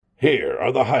Here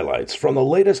are the highlights from the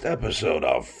latest episode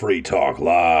of Free Talk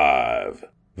Live.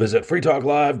 Visit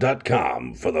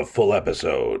freetalklive.com for the full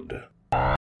episode.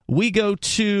 We go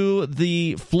to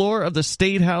the floor of the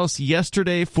State House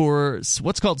yesterday for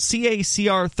what's called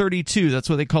CACR 32. That's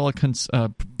what they call a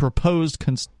proposed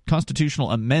constitutional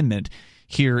amendment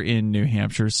here in New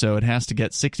Hampshire. So it has to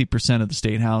get 60% of the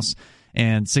State House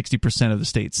and 60% of the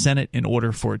State Senate in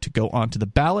order for it to go onto the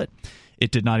ballot.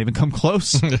 It did not even come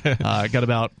close. Got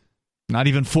about not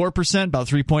even 4%, about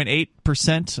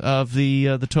 3.8% of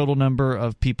the total number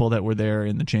of people that were there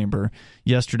in the chamber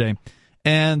yesterday.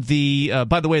 And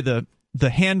by the way, the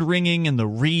hand-wringing and the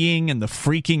reeing and the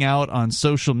freaking out on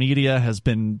social media has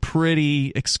been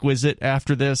pretty exquisite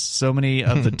after this. So many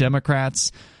of the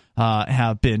Democrats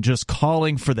have been just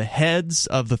calling for the heads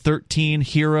of the 13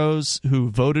 heroes who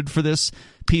voted for this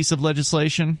piece of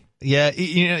legislation. Yeah,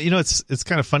 it's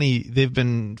kind of funny. They've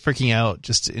been freaking out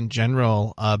just in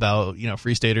general about,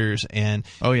 free staters, and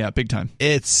oh yeah, big time.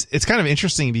 It's kind of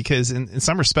interesting because in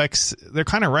some respects they're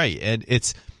kind of right, and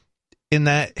it's in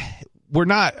that we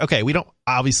don't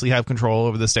obviously have control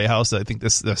over the State House. I think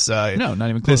this no, not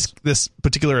even close. This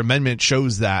particular amendment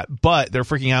shows that, but they're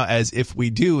freaking out as if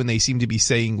we do, and they seem to be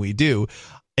saying we do.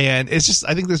 And it's just,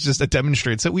 I think this just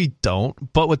demonstrates that we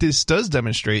don't. But what this does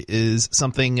demonstrate is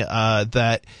something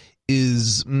that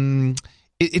is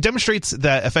it demonstrates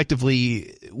that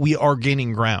effectively we are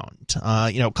gaining ground.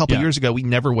 A couple years ago, we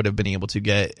never would have been able to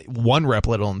get one rep,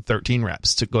 let alone 13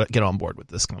 reps, to get on board with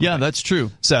this kind of thing. That's true.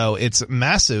 So it's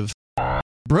massive.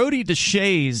 Brody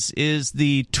DeShays is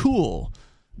the tool,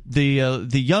 the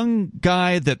young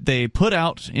guy that they put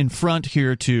out in front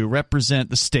here to represent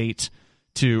the state,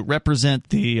 to represent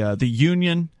the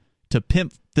union, to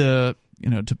pimp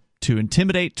to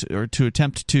intimidate or to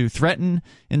attempt to threaten,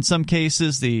 in some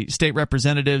cases, the state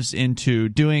representatives into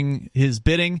doing his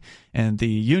bidding and the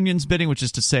union's bidding, which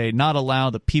is to say not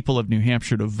allow the people of New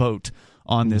Hampshire to vote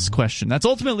on this question. That's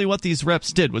ultimately what these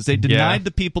reps did, was they denied the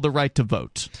people the right to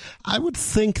vote. I would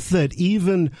think that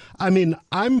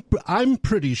I'm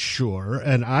pretty sure,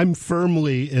 and I'm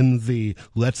firmly in the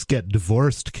let's get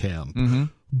divorced camp,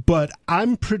 but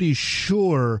I'm pretty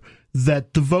sure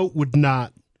that the vote would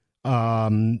not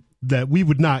that we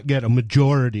would not get a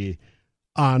majority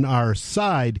on our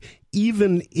side,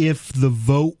 even if the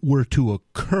vote were to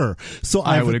occur. So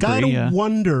I've got to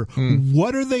wonder,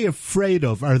 what are they afraid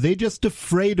of? Are they just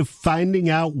afraid of finding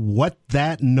out what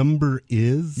that number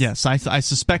is? Yes, I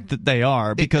suspect that they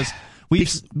are, because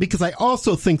because I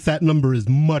also think that number is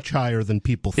much higher than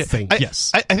people think. I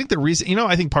think the reason,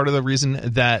 I think part of the reason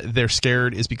that they're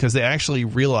scared is because they actually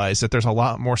realize that there's a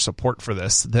lot more support for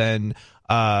this than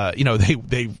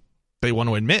they want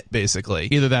to admit, basically.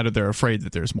 Either that or they're afraid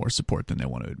that there's more support than they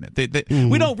want to admit.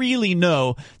 We don't really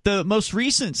know. The most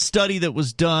recent study that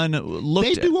was done looked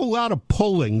They do a lot of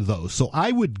polling, though, so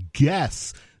I would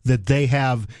guess that they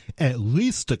have at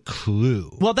least a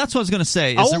clue. Well, that's what I was going to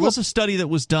say. There was a study that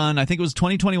was done, I think it was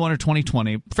 2021 or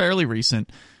 2020, fairly recent,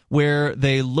 where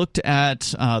they looked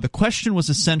at, the question was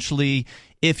essentially,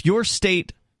 if your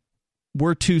state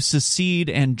were to secede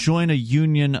and join a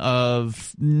union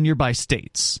of nearby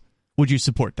states, would you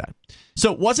support that?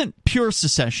 So it wasn't pure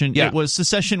secession. It was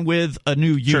secession with a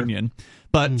new union. Sure.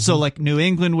 But so like New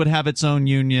England would have its own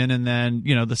union, and then,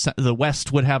 the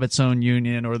West would have its own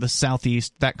union, or the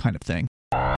Southeast, that kind of thing.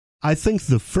 I think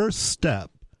the first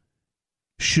step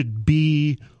should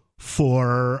be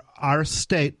for our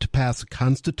state to pass a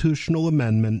constitutional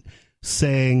amendment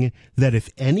saying that if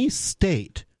any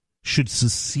state should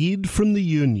secede from the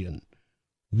union,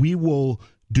 we will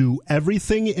do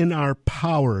everything in our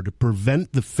power to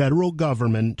prevent the federal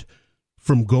government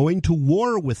from going to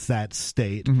war with that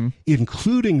state,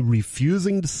 including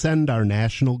refusing to send our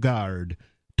National Guard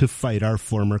to fight our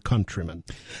former countrymen.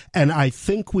 And I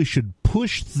think we should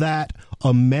push that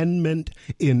amendment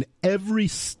in every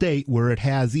state where it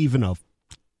has even a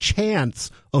chance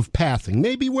of passing.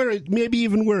 Maybe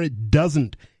even where it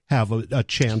doesn't have a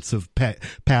chance of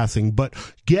passing, but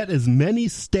get as many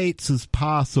states as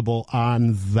possible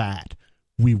on that.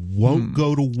 We won't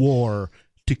go to war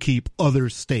to keep other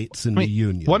states in the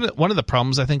union. One of the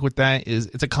problems, I think, with that is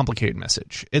it's a complicated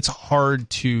message. It's hard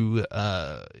to,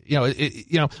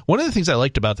 one of the things I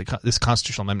liked about this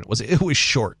constitutional amendment was it was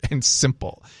short and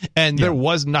simple, and there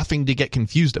was nothing to get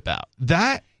confused about.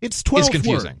 That it's 12 is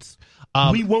confusing. Words.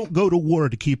 We won't go to war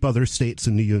to keep other states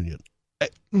in the union.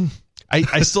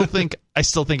 I still think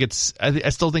it's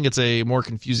a more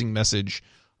confusing message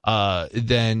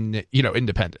than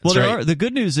independence. Well, the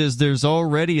good news is there's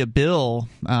already a bill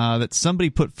that somebody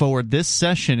put forward this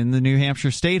session in the New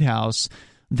Hampshire State House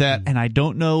that, and I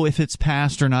don't know if it's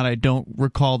passed or not, I don't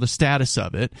recall the status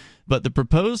of it, but the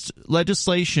proposed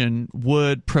legislation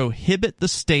would prohibit the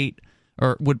state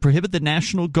or would prohibit the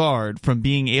National Guard from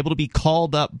being able to be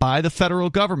called up by the federal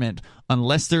government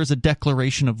unless there's a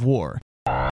declaration of war.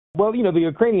 Well, the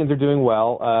Ukrainians are doing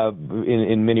well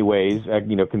in many ways,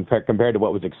 compared to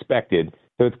what was expected.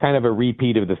 So it's kind of a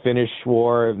repeat of the Finnish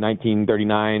War of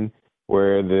 1939,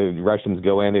 where the Russians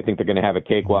go in, they think they're going to have a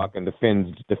cakewalk, and the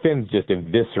Finns just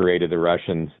eviscerated the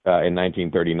Russians in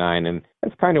 1939, and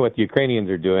that's kind of what the Ukrainians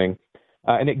are doing.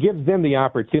 And it gives them the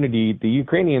opportunity. The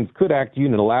Ukrainians could act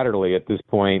unilaterally at this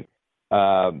point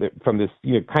from this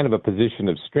kind of a position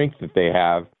of strength that they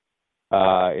have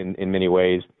in many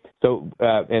ways. So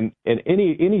and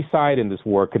any side in this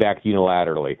war could act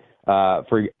unilaterally.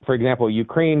 For example,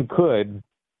 Ukraine could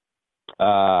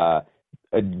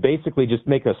basically just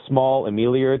make a small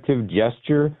ameliorative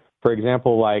gesture. For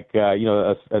example, like a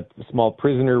small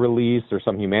prisoner release or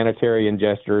some humanitarian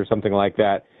gesture or something like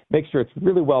that. Make sure it's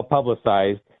really well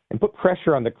publicized and put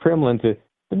pressure on the Kremlin to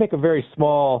make a very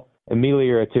small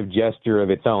ameliorative gesture of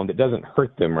its own that doesn't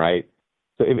hurt them, right?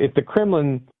 So if the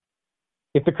Kremlin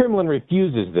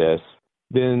refuses this,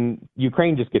 then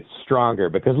Ukraine just gets stronger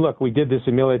because, look, we did this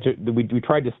we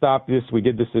tried to stop this, we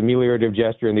did this ameliorative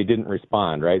gesture, and they didn't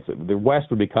respond, right? So the West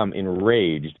would become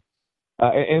enraged.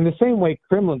 And the same way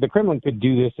the Kremlin could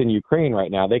do this in Ukraine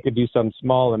right now. They could do some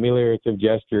small ameliorative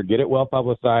gesture, get it well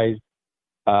publicized,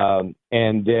 and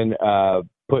then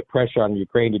put pressure on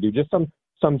Ukraine to do just some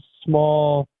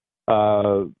small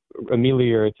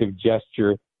ameliorative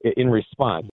gesture in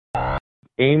response.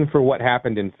 Aim for what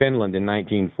happened in Finland in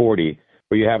 1940,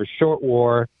 where you have a short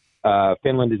war.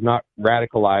 Finland is not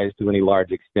radicalized to any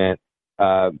large extent.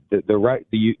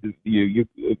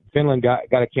 Finland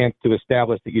got a chance to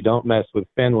establish that you don't mess with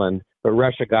Finland, but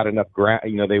Russia got enough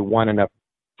they won enough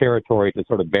territory to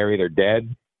sort of bury their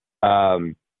dead.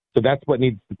 So that's what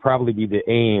needs to probably be the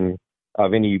aim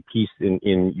of any peace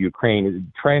in Ukraine, is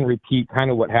try and repeat kind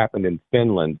of what happened in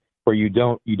Finland, where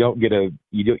the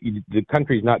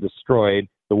country's not destroyed,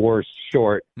 the war's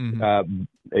short, Mm-hmm.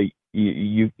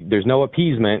 There's no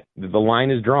appeasement, the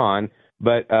line is drawn,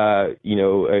 but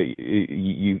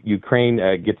Ukraine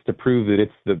gets to prove that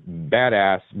it's the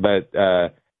badass, but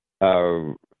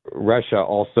Russia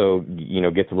also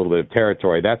gets a little bit of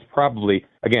territory. That's probably,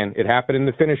 again, it happened in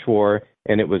the Finnish War,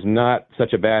 and it was not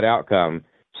such a bad outcome.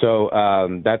 So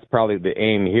that's probably the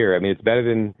aim here. I mean, it's better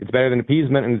than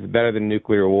appeasement, and it's better than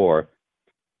nuclear war.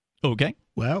 Okay.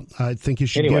 Well, I think you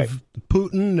should give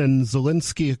Putin and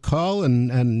Zelensky a call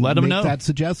and let them make know that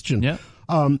suggestion. Yeah.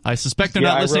 I suspect they're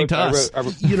not listening to us.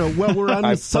 While we're on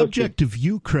the subject of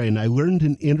Ukraine, I learned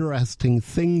an interesting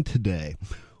thing today,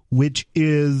 which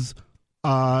is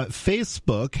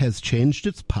Facebook has changed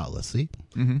its policy,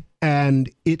 mm-hmm. and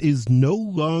it is no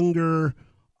longer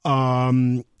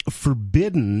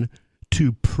forbidden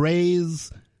to praise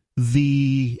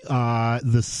the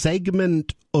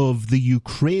segment of the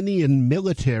Ukrainian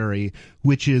military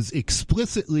which is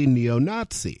explicitly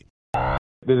neo-Nazi.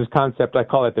 There's this concept, I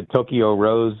call it the Tokyo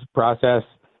Rose process.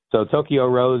 So Tokyo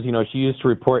Rose, she used to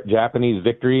report Japanese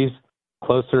victories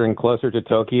closer and closer to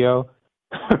Tokyo.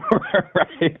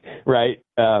 right.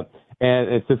 And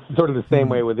it's just sort of the same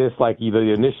way with this, like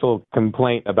the initial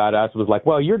complaint about us was like,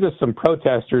 well, you're just some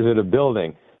protesters at a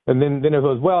building. And then it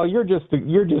goes, well, you're just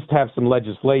have some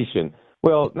legislation.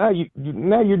 Well, now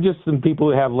you're just some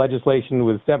people who have legislation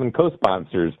with 7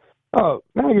 co-sponsors. Oh,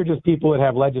 now you're just people that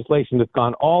have legislation that's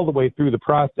gone all the way through the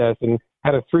process and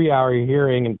had a 3-hour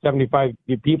hearing and 75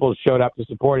 people showed up to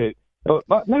support it.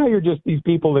 But now you're just these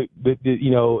people that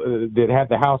had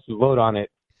the House vote on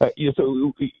it.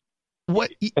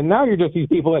 And now you're just these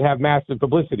people that have massive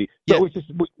publicity. So it's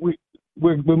just we're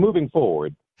moving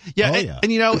forward. Yeah,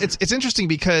 and it's interesting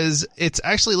because it's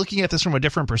actually looking at this from a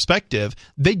different perspective.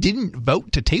 They didn't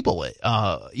vote to table it.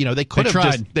 They could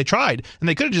have they tried, and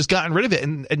they could have just gotten rid of it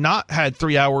and not had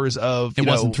 3 hours of. It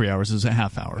wasn't 3 hours; it was a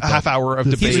half hour. A half hour of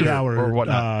debate or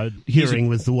whatnot. Hearing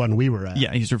was the one we were at.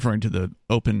 Yeah, he's referring to the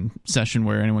open session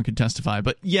where anyone could testify.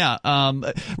 But yeah,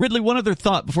 Ridley, one other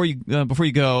thought before you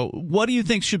go. What do you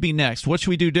think should be next? What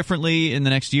should we do differently in the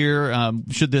next year?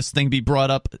 Should this thing be brought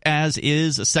up as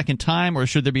is a second time, or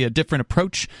should there be a different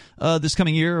approach this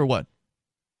coming year, or what?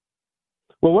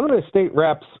 Well, one of the state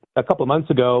reps a couple of months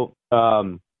ago,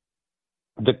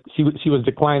 she was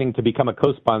declining to become a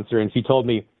co-sponsor, and she told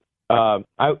me,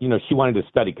 she wanted a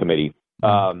study committee,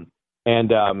 so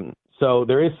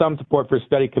there is some support for a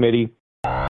study committee.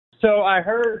 So I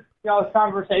heard y'all's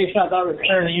conversation. I thought it was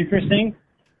fairly interesting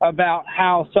about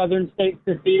how southern states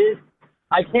seceded.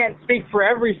 I can't speak for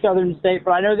every southern state,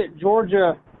 but I know that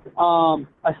Georgia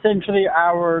essentially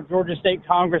our Georgia State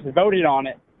Congress voted on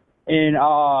it in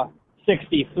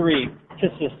 63 to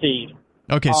secede.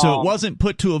 Okay, so it wasn't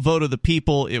put to a vote of the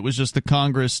people. It was just the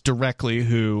Congress directly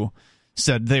who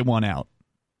said they want out.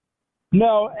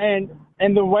 No, and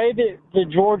the way that the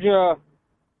Georgia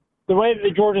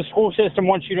school system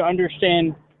wants you to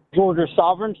understand Georgia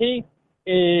sovereignty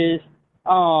is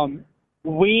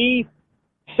we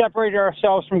separated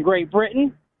ourselves from Great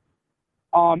Britain,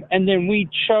 and then we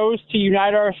chose to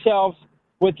unite ourselves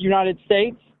with the United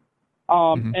States.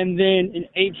 And then in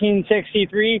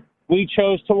 1863, we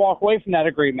chose to walk away from that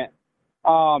agreement.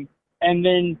 And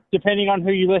then depending on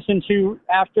who you listen to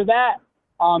after that,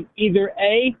 either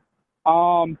A,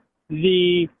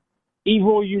 the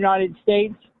evil United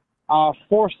States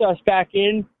forced us back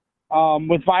in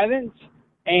with violence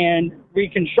and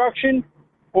Reconstruction,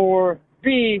 or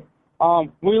B,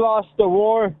 we lost the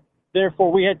war,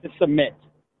 therefore we had to submit.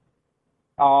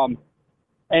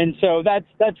 And so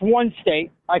that's one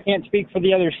state. I can't speak for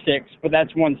the other 6, but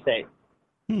that's one state.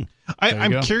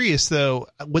 I'm curious, though,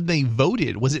 when they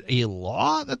voted, was it a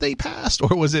law that they passed, or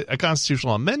was it a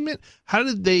constitutional amendment? How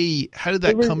did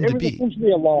that come to be? It was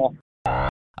essentially a law.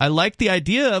 I like the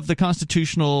idea of the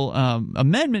constitutional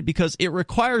amendment because it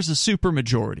requires a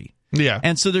supermajority. Yeah.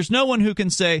 And so there's no one who can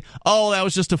say, oh, that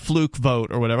was just a fluke vote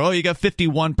or whatever. Oh, you got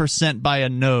 51% by a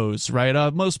nose,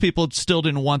 right? Most people still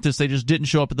didn't want this. They just didn't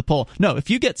show up at the poll. No, if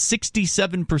you get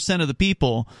 67% of the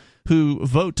people who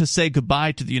vote to say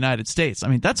goodbye to the United States, I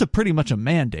mean, that's pretty much a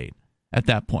mandate at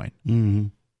that point. Mm-hmm.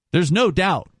 There's no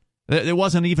doubt. It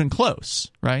wasn't even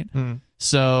close, right? Mm.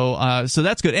 So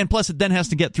that's good. And plus, it then has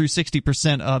to get through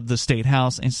 60% of the state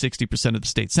house and 60% of the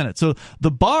state senate. So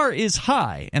the bar is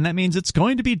high, and that means it's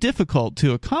going to be difficult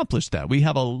to accomplish that. We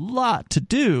have a lot to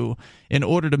do in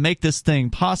order to make this thing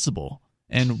possible.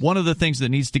 And one of the things that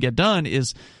needs to get done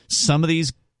is some of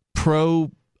these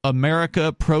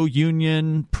pro-America,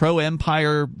 pro-union,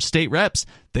 pro-empire state reps,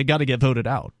 they got to get voted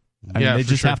out. I mean, they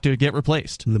just have to get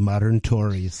replaced. The modern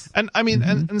Tories. And I mean,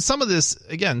 and some of this,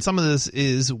 again,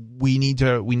 is we need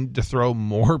to throw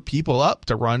more people up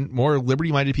to run, more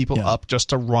liberty-minded people up just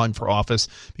to run for office,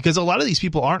 because a lot of these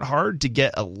people aren't hard to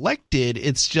get elected.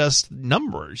 It's just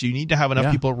numbers. You need to have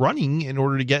enough people running in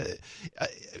order to get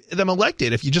them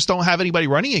elected. If you just don't have anybody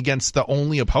running against the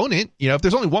only opponent, if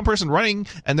there's only one person running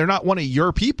and they're not one of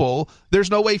your people,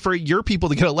 there's no way for your people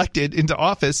to get elected into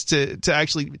office to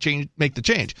actually make the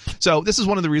change. So this is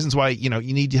one of the reasons why, you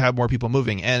need to have more people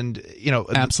moving and,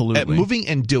 absolutely moving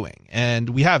and doing. And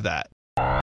we have that.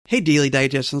 Hey, Daily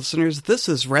Digest listeners, this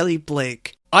is Riley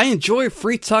Blake. I enjoy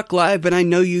Free Talk Live, and I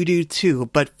know you do too,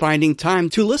 but finding time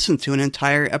to listen to an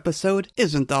entire episode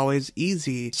isn't always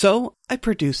easy. So I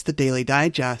produce the Daily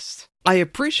Digest. I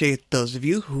appreciate those of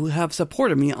you who have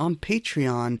supported me on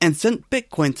Patreon and sent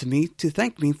Bitcoin to me to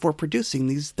thank me for producing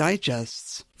these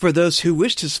digests. For those who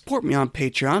wish to support me on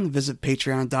Patreon, visit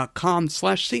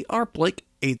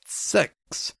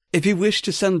patreon.com/crblake86. If you wish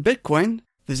to send Bitcoin,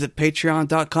 visit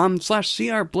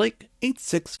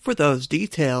patreon.com/crblake86 for those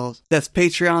details. That's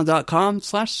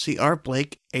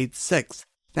patreon.com/crblake86.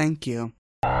 Thank you.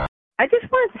 I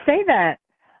just wanted to say that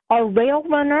our rail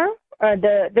runner,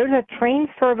 there's a train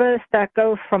service that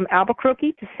goes from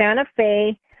Albuquerque to Santa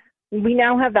Fe. We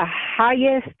now have the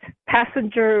highest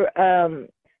passenger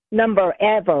number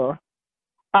ever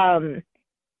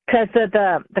because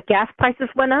the gas prices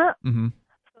went up. Mm-hmm.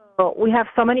 So we have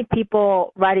so many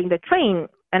people riding the train,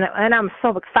 and I'm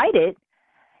so excited.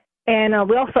 And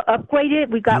we also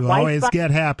upgraded. We got. You always get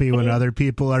happy when other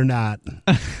people are not.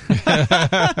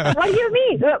 What do you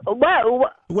mean?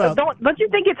 Well, don't you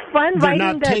think it's fun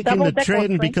riding the double-decker train? They're not taking the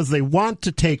train because they want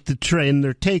to take the train.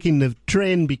 They're taking the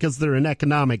train because they're in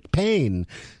economic pain.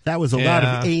 That was a lot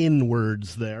of Ain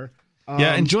words there.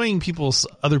 Enjoying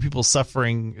other people's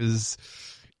suffering is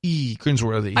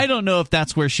cringeworthy. I don't know if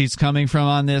that's where she's coming from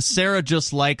on this. Sarah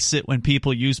just likes it when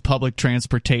people use public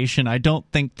transportation. I don't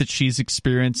think that she's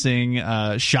experiencing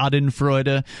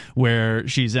Schadenfreude, where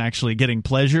she's actually getting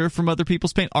pleasure from other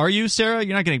people's pain. Are you, Sarah?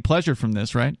 You're not getting pleasure from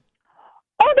this, right?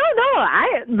 Oh, no.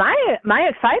 My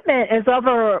excitement is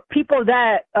over people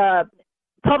that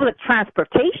public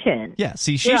transportation. Yeah,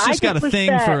 see, she's just got a thing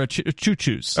for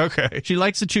choo-choos. Okay. She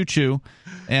likes a choo-choo,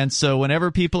 and so whenever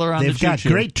people are on the choo-choo... They've got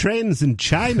great trains in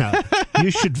China.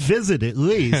 You should visit at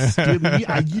least.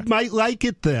 You might like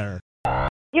it there. I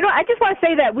just want to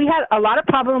say that we had a lot of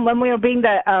problem when we were being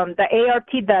the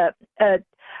ART, the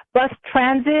bus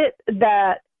transit,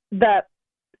 a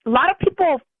lot of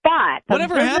people But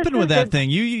whatever happened with that thing?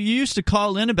 You used to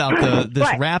call in about this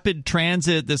right. rapid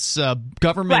transit, this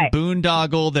government right.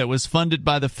 boondoggle that was funded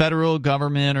by the federal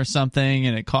government or something,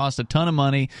 and it cost a ton of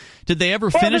money. Did they ever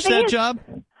finish that job?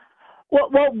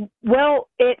 Well,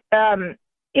 it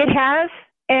has,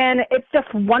 and it's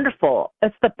just wonderful.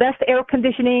 It's the best air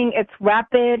conditioning. It's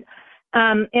rapid.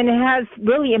 And it has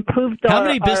really improved How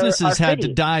many businesses our had city.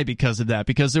 to die because of that?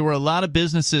 Because there were a lot of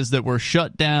businesses that were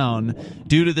shut down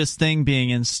due to this thing being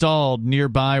installed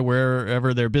nearby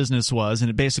wherever their business was, and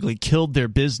it basically killed their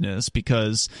business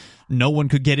because no one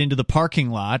could get into the parking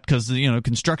lot because,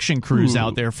 construction crews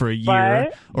out there for a year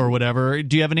right. or whatever.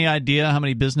 Do you have any idea how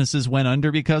many businesses went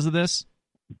under because of this?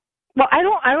 Well, I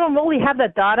don't really have the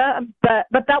data, but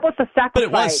that was a sacrifice. But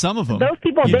it was some of them. Those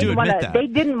people They didn't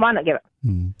want to give it.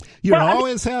 You're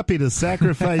always happy to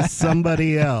sacrifice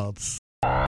somebody else.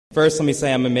 First, let me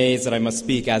say I'm amazed that I must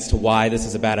speak as to why this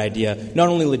is a bad idea, not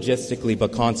only logistically,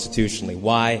 but constitutionally.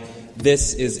 Why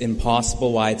this is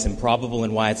impossible, why it's improbable,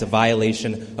 and why it's a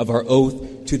violation of our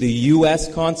oath to the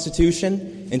U.S.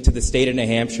 Constitution and to the state of New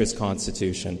Hampshire's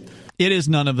Constitution. It is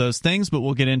none of those things, but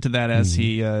we'll get into that as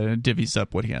he divvies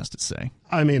up what he has to say.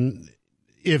 I mean,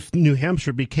 if New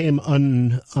Hampshire became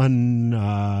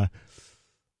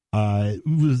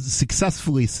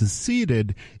successfully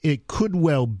seceded, it could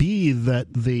well be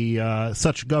that the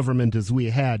such government as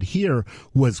we had here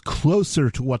was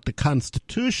closer to what the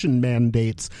Constitution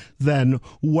mandates than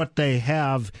what they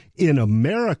have in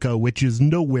America, which is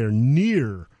nowhere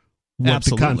near what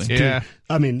Absolutely. the Constitution. Yeah.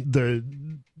 I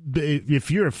mean,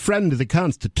 if you're a friend of the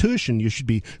Constitution, you should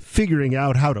be figuring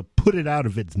out how to put it out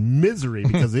of its misery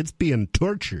because it's being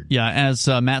tortured. Yeah, as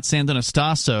Matt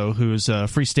Santonastasso, who's a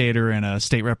Free Stater and a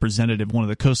state representative, one of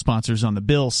the co-sponsors on the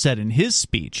bill, said in his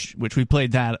speech, which we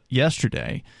played that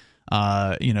yesterday,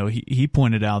 he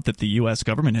pointed out that the U.S.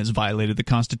 government has violated the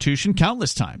Constitution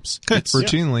countless times.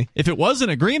 Routinely. If it was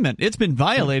an agreement, it's been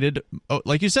violated,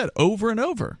 like you said, over and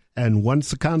over. And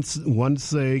once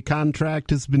a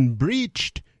contract has been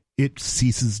breached, it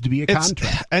ceases to be a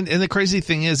contract. And the crazy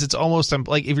thing is, it's almost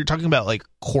like if you're talking about like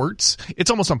courts,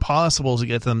 it's almost impossible to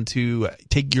get them to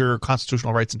take your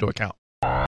constitutional rights into account.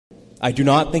 I do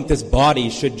not think this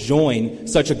body should join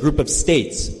such a group of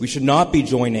states. We should not be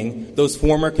joining those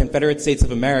former Confederate States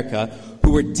of America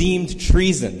who were deemed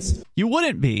treasons. You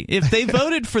wouldn't be. If they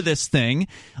voted for this thing,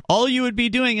 all you would be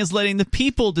doing is letting the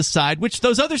people decide, which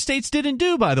those other states didn't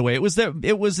do, by the way. It was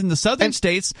in the southern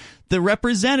states, the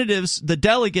representatives, the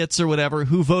delegates or whatever,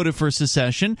 who voted for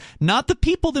secession, not the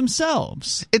people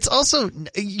themselves. It's also,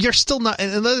 you're still not,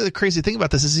 and another crazy thing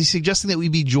about this is he's suggesting that we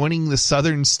be joining the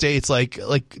southern states like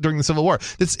during the Civil War.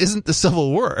 This isn't the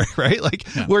Civil War, right?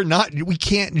 We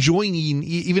can't join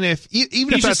even if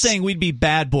He's just saying we'd be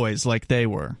bad boys like they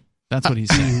were. That's what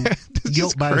he's saying.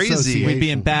 Guilt by crazy. association. We'd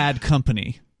be in bad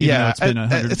company. Though it's been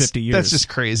 150 years. That's just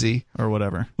crazy. Or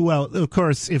whatever. Well, of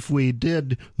course, if we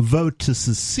did vote to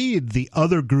secede, the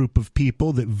other group of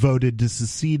people that voted to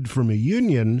secede from a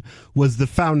union was the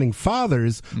Founding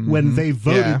Fathers when they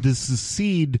voted to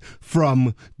secede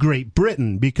from Great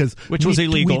Britain, which was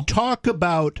illegal. We talk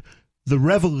about the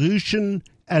Revolution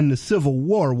and the Civil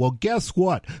War. Well, guess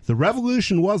what? The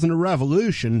Revolution wasn't a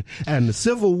revolution, and the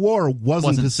Civil War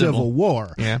wasn't a civil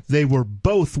war. Yeah. They were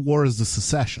both wars of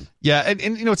secession. Yeah,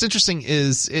 and what's interesting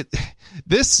is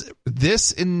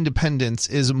this independence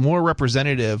is more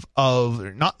representative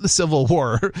of not the Civil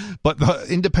War, but the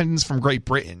independence from Great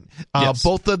Britain. Yes.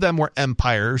 Both of them were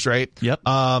empires, right? Yep.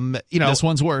 This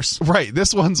one's worse. Right,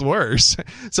 this one's worse.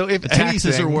 So if The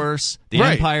taxes are worse, the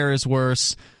empire is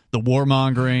worse, the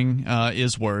warmongering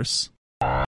is worse.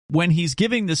 When he's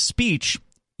giving this speech,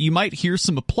 you might hear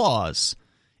some applause.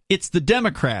 It's the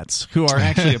Democrats who are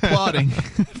actually applauding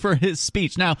for his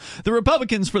speech. Now, the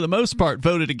Republicans, for the most part,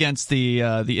 voted against the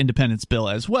independence bill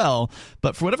as well,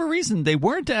 but for whatever reason, they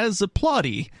weren't as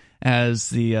applaudie as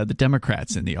the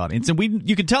Democrats in the audience. And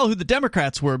you could tell who the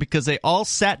Democrats were because they all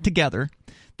sat together.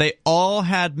 They all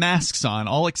had masks on,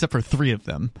 all except for 3 of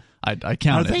them. I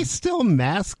counted. Are they still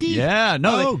masking? Yeah,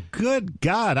 no. Oh, good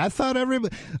God! I thought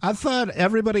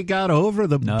everybody got over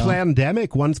the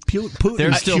pandemic once Putin.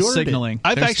 They're still cured signaling.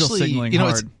 it. They're still signaling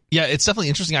hard. It's definitely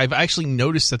interesting. I've actually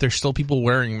noticed that there's still people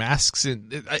wearing masks.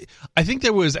 I think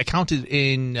there was, I counted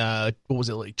in, what was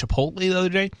it, like Chipotle the other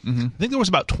day? Mm-hmm. I think there was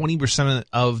about 20%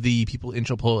 of the people in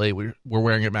Chipotle were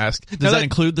wearing a mask. Does that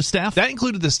include the staff? That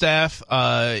included the staff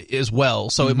as well.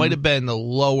 So it might have been the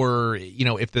lower,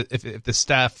 if the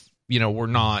staff, were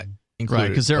not included. Right,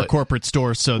 because they're a corporate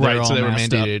store, so they're all so they were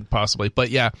masked mandated up. possibly. But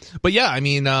yeah, I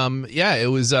mean, it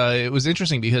was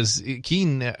interesting because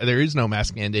Keene, there is no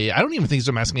mask mandate. I don't even think there's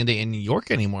a mask mandate in New York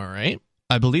anymore, right?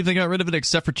 I believe they got rid of it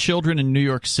except for children in New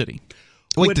York City.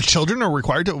 Wait, the children are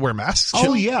required to wear masks?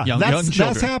 Oh yeah, young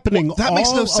that's happening that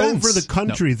makes no sense. over the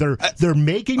country. No. They're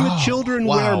making the children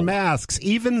wear masks,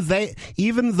 even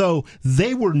though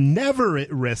they were never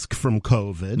at risk from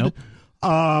COVID. Nope.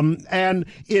 And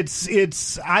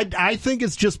I think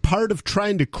it's just part of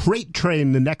trying to crate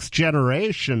train the next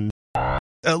generation.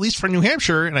 At least for New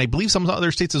Hampshire, and I believe some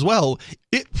other states as well,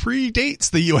 it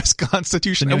predates the U.S.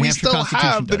 Constitution, and we still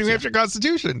have the New Hampshire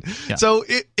Constitution. Yeah. So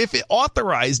if it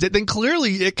authorized it, then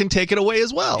clearly it can take it away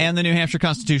as well. And the New Hampshire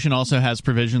Constitution also has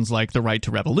provisions like the right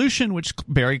to revolution, which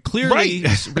very clearly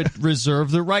reserve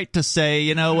the right to say,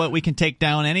 you know what, we can take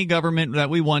down any government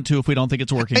that we want to if we don't think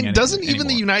it's working. And doesn't even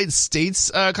the United States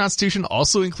Constitution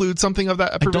also include something of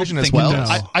that provision as well? No.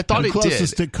 I thought it did. The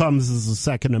closest it comes is the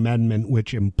Second Amendment,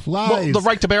 which implies the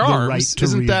right to bear arms. Right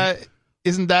to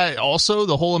Isn't that also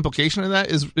the whole implication of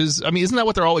that? Isn't that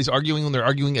what they're always arguing when they're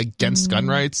arguing against gun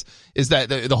rights? Is that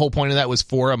the whole point of that was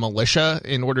for a militia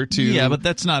in order to? Yeah, but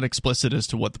that's not explicit as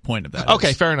to what the point of that is.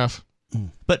 Okay, fair enough.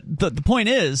 But the point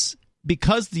is,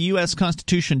 because the U.S.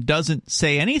 Constitution doesn't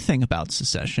say anything about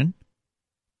secession,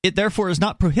 it therefore is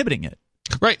not prohibiting it.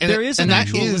 Right, and there is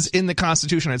that is in the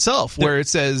Constitution itself, where it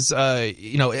says,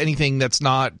 anything that's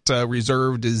not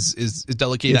reserved is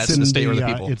delegated to the state or the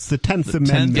people. It's the 10th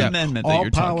Amendment. 10th Amendment that all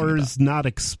you're talking powers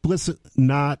about.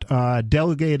 not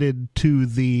delegated to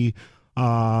the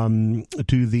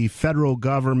federal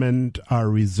government are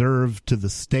reserved to the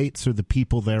states or the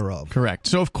people thereof. Correct.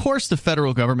 So of course the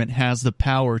federal government has the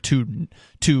power to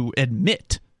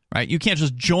admit. Right, you can't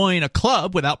just join a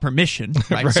club without permission.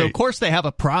 Right? Right. So of course they have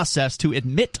a process to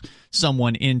admit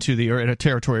someone into or a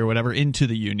territory or whatever into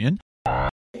the union.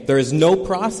 There is no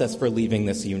process for leaving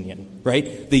this union,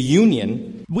 right? The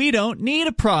union. We don't need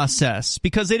a process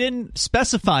because they didn't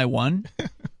specify one.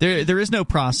 There is no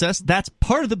process. That's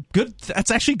part of the good.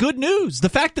 That's actually good news. The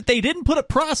fact that they didn't put a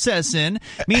process in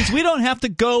means we don't have to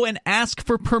go and ask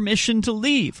for permission to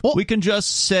leave. We can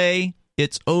just say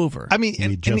it's over. I mean,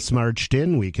 we just marched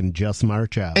in. We can just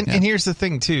march out. And here's the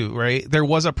thing, too, right? There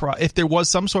was if there was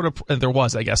some sort of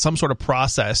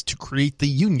process to create the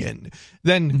union,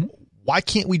 then why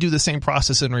can't we do the same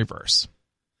process in reverse?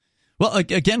 Well,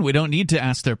 again, we don't need to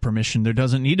ask their permission. There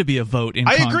doesn't need to be a vote in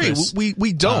Congress. I agree.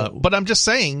 We don't. But I'm just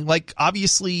saying,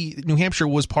 obviously, New Hampshire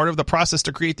was part of the process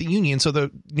to create the union, so the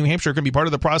New Hampshire can be part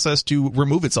of the process to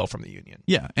remove itself from the union.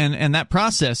 Yeah, and that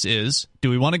process is,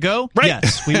 do we want to go? Right.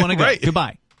 Yes, we want to go. Right.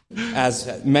 Goodbye.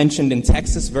 As mentioned in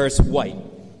Texas versus White,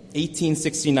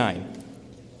 1869,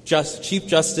 Chief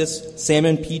Justice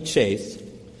Salmon P. Chase.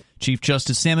 Chief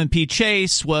Justice Salmon P.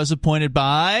 Chase was appointed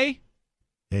by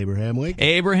Abraham Lincoln.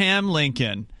 Abraham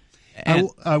Lincoln.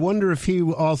 I wonder if he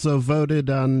also voted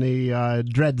on the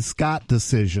Dred Scott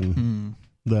decision.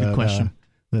 Good question.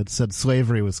 That said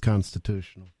slavery was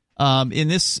constitutional. In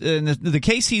the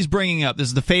case he's bringing up, this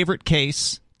is the favorite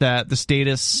case that the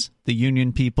statists, the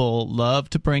union people, love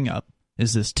to bring up,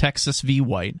 is this Texas v.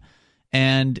 White.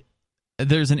 And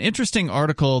there's an interesting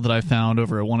article that I found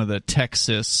over at one of the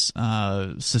Texas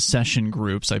secession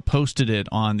groups. I posted it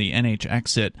on the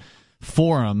NHExit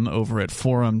forum over at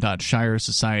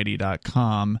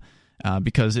forum.shiresociety.com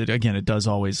because it does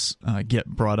always get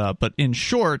brought up. But in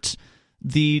short,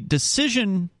 the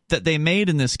decision that they made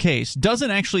in this case doesn't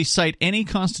actually cite any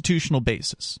constitutional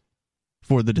basis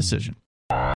for the decision.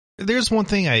 There's one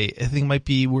thing I think might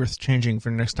be worth changing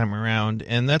for next time around,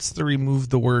 and that's to remove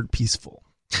the word peaceful.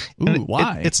 Ooh,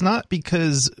 why? It's not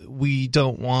because we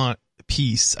don't want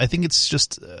peace. I think it's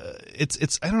just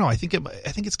it's I don't know. I think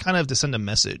it's kind of to send a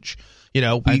message.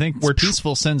 I think we're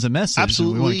peaceful sends a message.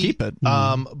 Absolutely, and we want to keep it.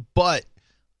 But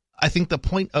I think the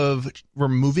point of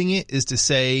removing it is to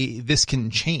say this can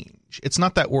change. It's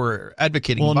not that we're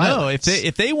advocating violence. No,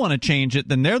 if they want to change it,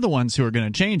 then they're the ones who are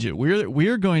going to change it.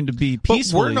 We're going to be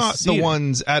peaceful. But we're not the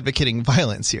ones advocating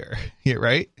violence here,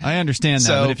 right? I understand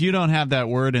that, but if you don't have that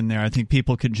word in there, I think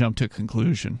people can jump to a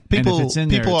conclusion. People and if it's in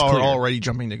there, are it's clear. already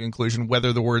jumping to conclusion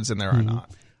whether the word's in there or not.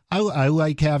 I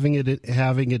like having it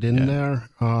in there.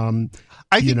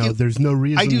 I think there's no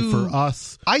reason for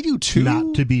us. I do too.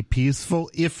 Not to be peaceful.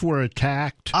 If we're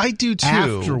attacked, I do too.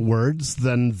 Afterwards,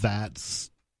 then that's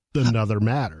another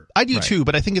matter. I do too,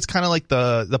 but I think it's kind of like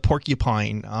the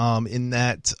porcupine. In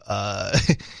that,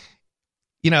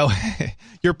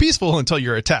 you're peaceful until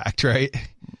you're attacked, right?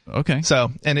 Okay. So,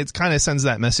 and it kind of sends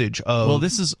that message of. Well,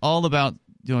 this is all about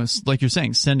like you're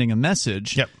saying, sending a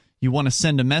message. Yep. You want to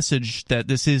send a message that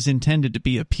this is intended to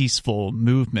be a peaceful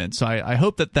movement. So I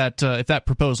hope that if that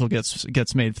proposal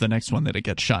gets made for the next one, that it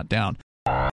gets shot down.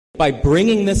 By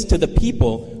bringing this to the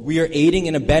people, we are aiding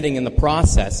and abetting in the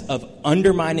process of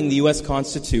undermining the U.S.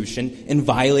 Constitution and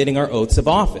violating our oaths of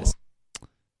office.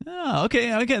 Oh,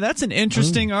 okay. That's an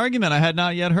interesting argument I had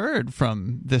not yet heard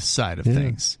from this side of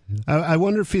things. I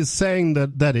wonder if he's saying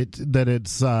that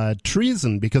it's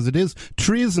treason, because it is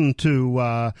treason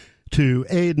to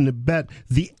aid and abet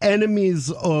the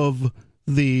enemies of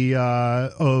the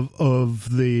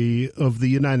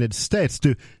United States.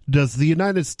 Does the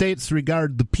United States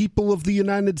regard the people of the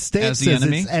United States as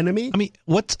its enemy? I mean,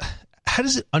 how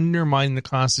does it undermine the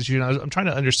Constitution? I'm trying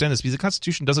to understand this, because the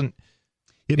Constitution doesn't.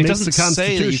 It makes the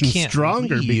Constitution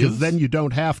stronger leave. Because then you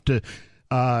don't have to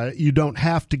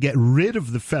get rid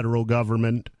of the federal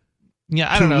government. Yeah,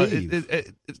 I don't know.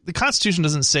 The Constitution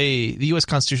doesn't say, the U.S.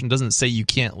 Constitution doesn't say you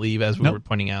can't leave, as we were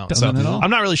pointing out. Doesn't at all. I'm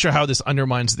not really sure how this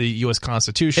undermines the U.S.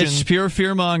 Constitution. It's pure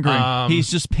fear-mongering. He's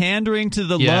just pandering to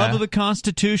the love of the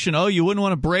Constitution. Oh, you wouldn't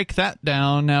want to break that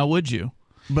down now, would you?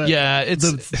 But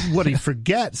what he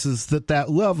forgets is that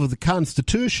love of the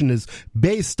Constitution is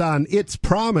based on its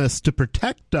promise to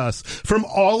protect us from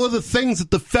all of the things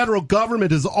that the federal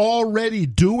government is already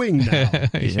doing now.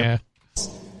 Yeah.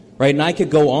 Right, and I could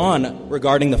go on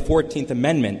regarding the 14th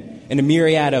Amendment and a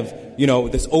myriad of,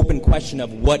 this open question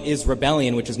of what is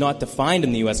rebellion, which is not defined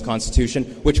in the U.S. Constitution,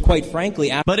 which quite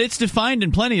frankly... But it's defined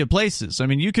in plenty of places. I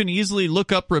mean, you can easily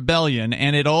look up rebellion,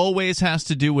 and it always has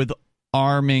to do with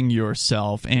arming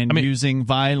yourself and using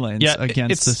violence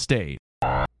against the state.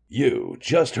 You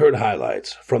just heard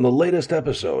highlights from the latest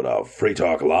episode of Free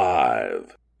Talk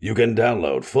Live. You can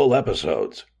download full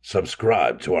episodes,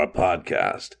 subscribe to our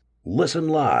podcast, listen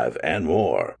live, and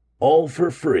more, all for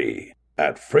free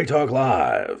at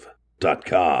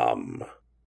freetalklive.com.